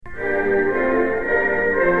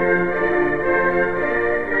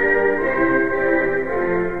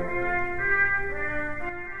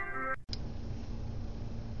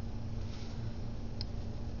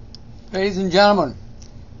and gentlemen,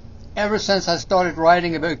 ever since I started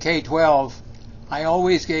writing about K-12, I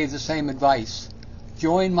always gave the same advice.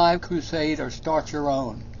 Join my crusade or start your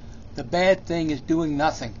own. The bad thing is doing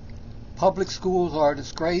nothing. Public schools are a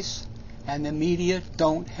disgrace, and the media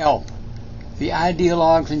don't help. The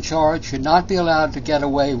ideologues in charge should not be allowed to get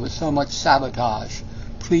away with so much sabotage.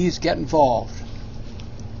 Please get involved.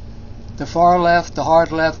 The far left, the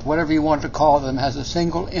hard left, whatever you want to call them, has a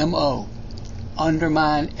single M.O.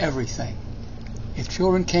 Undermine everything. If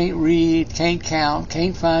children can't read, can't count,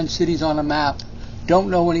 can't find cities on a map, don't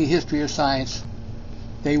know any history or science,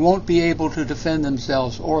 they won't be able to defend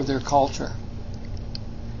themselves or their culture.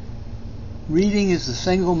 Reading is the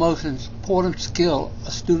single most important skill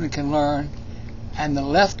a student can learn, and the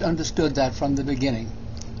left understood that from the beginning.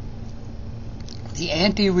 The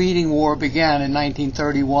anti-reading war began in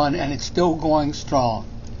 1931, and it's still going strong.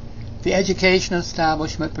 The education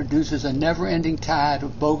establishment produces a never-ending tide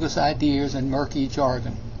of bogus ideas and murky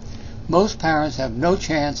jargon. Most parents have no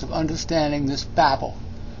chance of understanding this babble,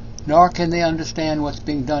 nor can they understand what's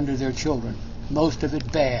being done to their children, most of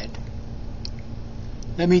it bad.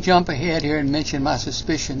 Let me jump ahead here and mention my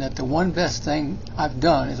suspicion that the one best thing I've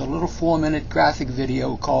done is a little 4-minute graphic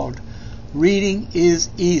video called Reading is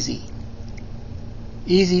Easy.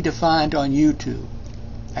 Easy to find on YouTube.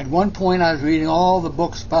 At one point I was reading all the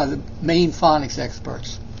books by the main phonics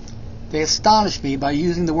experts. They astonished me by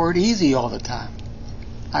using the word easy all the time.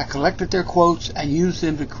 I collected their quotes and used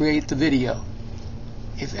them to create the video.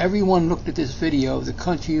 If everyone looked at this video, the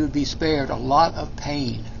country would be spared a lot of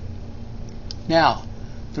pain. Now,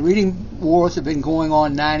 the reading wars have been going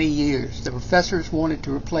on 90 years. The professors wanted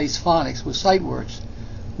to replace phonics with sight words,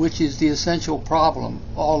 which is the essential problem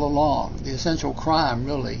all along, the essential crime,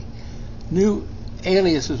 really. New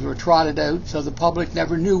aliases were trotted out so the public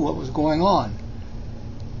never knew what was going on.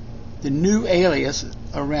 The new alias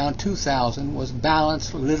around 2000 was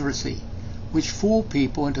balanced literacy, which fooled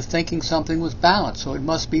people into thinking something was balanced, so it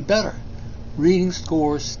must be better. Reading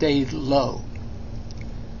scores stayed low.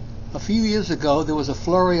 A few years ago there was a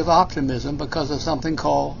flurry of optimism because of something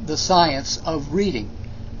called the science of reading.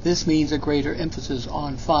 This means a greater emphasis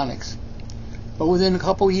on phonics. But within a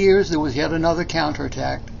couple years there was yet another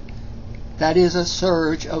counterattack. That is a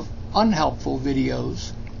surge of unhelpful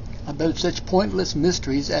videos about such pointless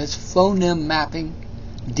mysteries as phoneme mapping,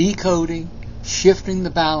 decoding, shifting the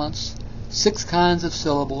balance, 6 kinds of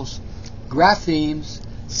syllables, graphemes,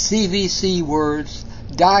 CVC words,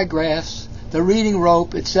 digraphs, the reading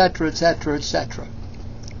rope, etc., etc., etc.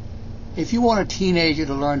 If you want a teenager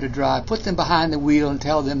to learn to drive, put them behind the wheel and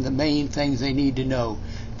tell them the main things they need to know.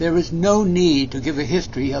 There is no need to give a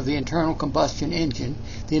history of the internal combustion engine,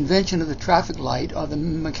 the invention of the traffic light, or the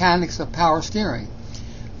mechanics of power steering.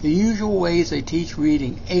 The usual ways they teach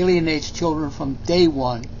reading alienates children from day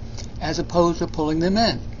one, as opposed to pulling them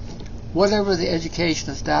in. Whatever the education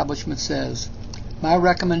establishment says, my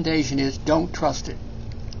recommendation is don't trust it.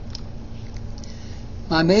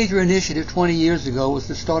 My major initiative 20 years ago was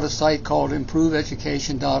to start a site called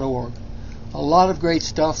ImproveEducation.org. A lot of great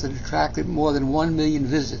stuff that attracted more than 1 million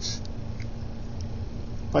visits.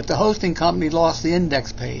 But the hosting company lost the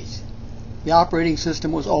index page. The operating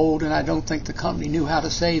system was old, and I don't think the company knew how to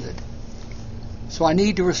save it. So I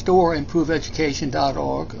need to restore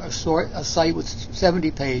ImproveEducation.org, a site with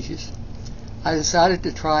 70 pages. I decided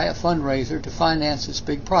to try a fundraiser to finance this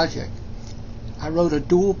big project. I wrote a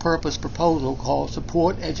dual-purpose proposal called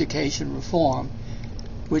Support Education Reform,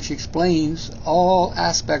 which explains all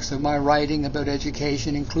aspects of my writing about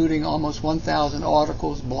education, including almost 1,000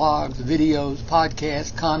 articles, blogs, videos,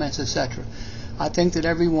 podcasts, comments, etc. I think that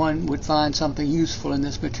everyone would find something useful in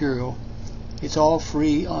this material. It's all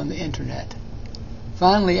free on the internet.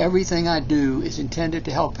 Finally, everything I do is intended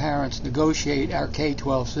to help parents negotiate our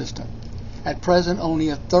K-12 system. At present, only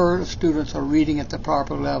a third of students are reading at the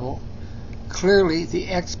proper level. Clearly, the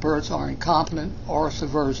experts are incompetent or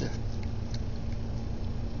subversive.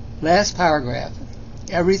 Last paragraph.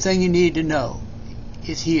 Everything you need to know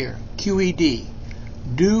is here. QED.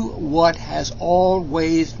 Do what has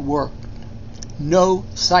always worked. No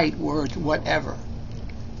sight words whatever.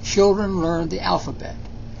 Children learn the alphabet,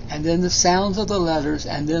 and then the sounds of the letters,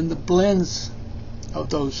 and then the blends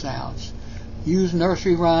of those sounds. Use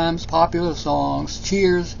nursery rhymes, popular songs,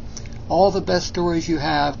 cheers, all the best stories you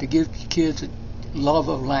have to give kids a love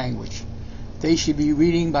of language. They should be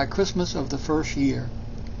reading by Christmas of the first year.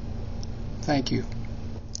 Thank you.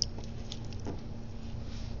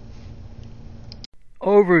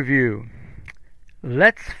 Overview.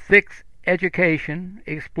 Let's Fix Education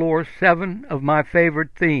explores 7 of my favorite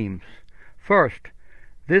themes. First,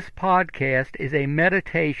 This podcast is a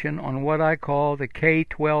meditation on what I call the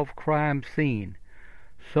K-12 crime scene.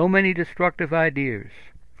 So many destructive ideas.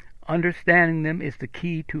 Understanding them is the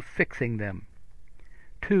key to fixing them.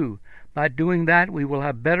 2. By doing that, we will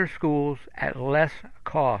have better schools at less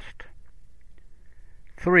cost.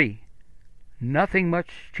 3. Nothing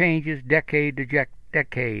much changes decade to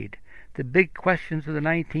decade. The big questions of the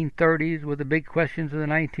 1930s were the big questions of the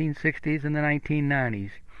 1960s and the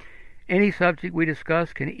 1990s. Any subject we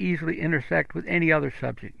discuss can easily intersect with any other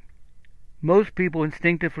subject. Most people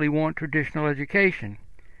instinctively want traditional education,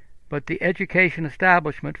 but the education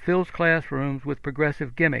establishment fills classrooms with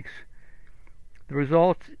progressive gimmicks. The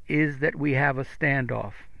result is that we have a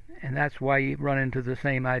standoff, and that's why you run into the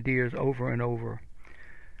same ideas over and over.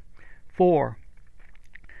 4.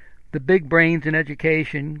 The big brains in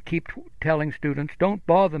education keep telling students, don't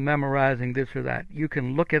bother memorizing this or that. You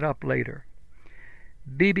can look it up later.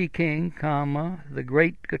 B.B. King, the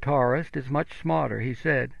great guitarist, is much smarter. He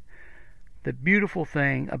said, the beautiful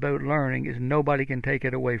thing about learning is nobody can take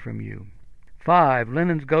it away from you. 5.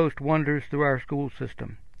 Lenin's ghost wanders through our school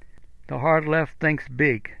system. The hard left thinks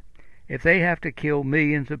big. If they have to kill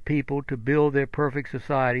millions of people to build their perfect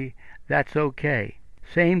society, that's okay.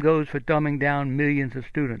 Same goes for dumbing down millions of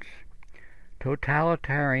students.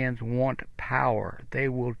 Totalitarians want power. They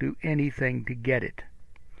will do anything to get it.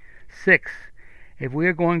 6. If we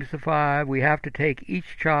are going to survive, we have to take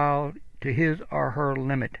each child to his or her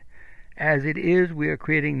limit. As it is, we are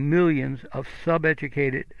creating millions of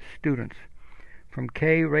sub-educated students, from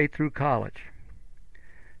K right through college.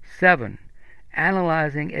 7.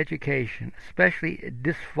 Analyzing education, especially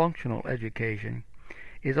dysfunctional education,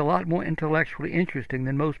 is a lot more intellectually interesting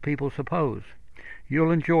than most people suppose.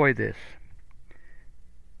 You'll enjoy this.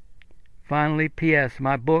 Finally, P.S.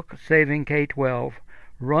 My book, Saving K-12,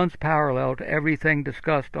 runs parallel to everything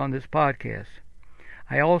discussed on this podcast.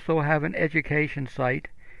 I also have an education site,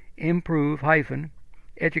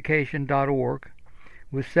 improve-education.org,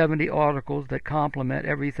 with 70 articles that complement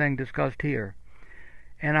everything discussed here.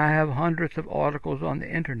 And I have hundreds of articles on the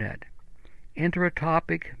internet. Enter a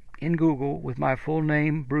topic in Google with my full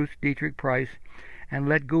name, Bruce Dietrich Price, and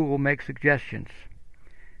let Google make suggestions.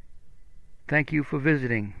 Thank you for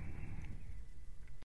visiting.